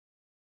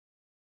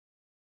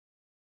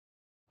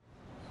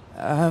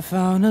I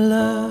found a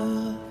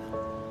love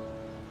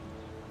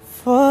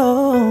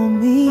for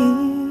me.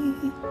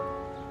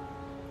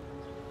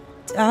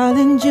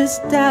 Darling,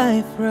 just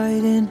dive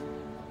right in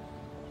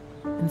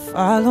and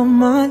follow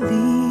my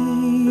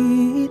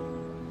lead.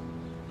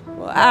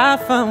 Well, I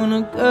found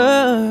a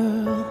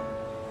girl,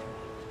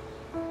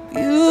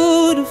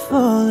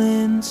 beautiful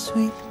and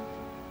sweet.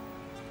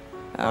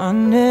 I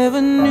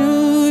never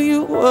knew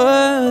you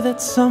were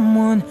that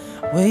someone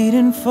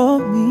waiting for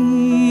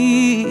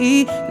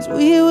me. 'Cause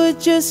we were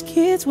just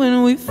kids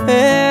when we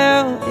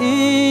fell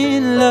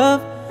in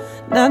love,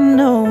 not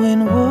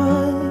knowing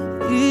what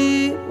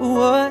it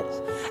was.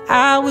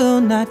 I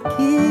will not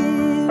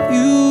give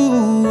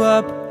you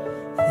up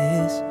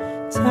this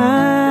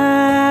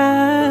time,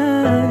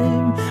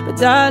 but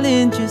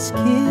darling, just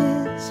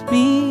kiss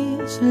me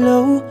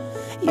slow.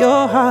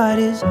 Your heart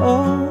is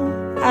all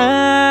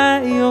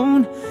I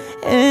own,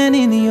 and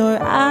in your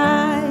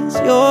eyes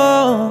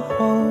you're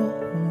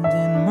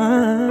holding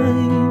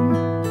mine.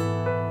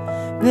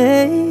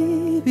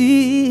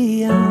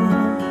 Baby,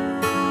 I'm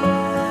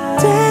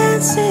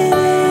dancing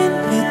in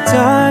the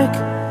dark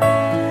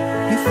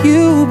with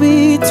you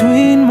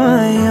between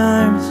my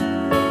arms,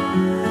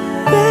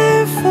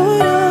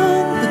 barefoot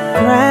on the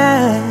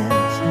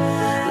grass,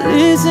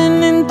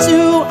 listening to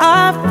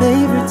our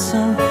favorite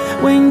song.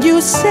 When you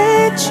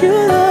said you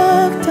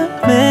looked a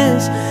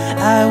mess,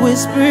 I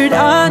whispered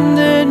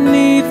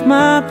underneath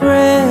my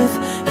breath.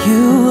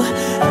 You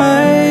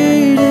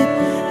heard it,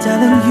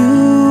 darling, you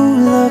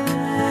look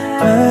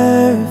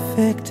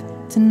perfect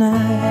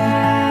tonight.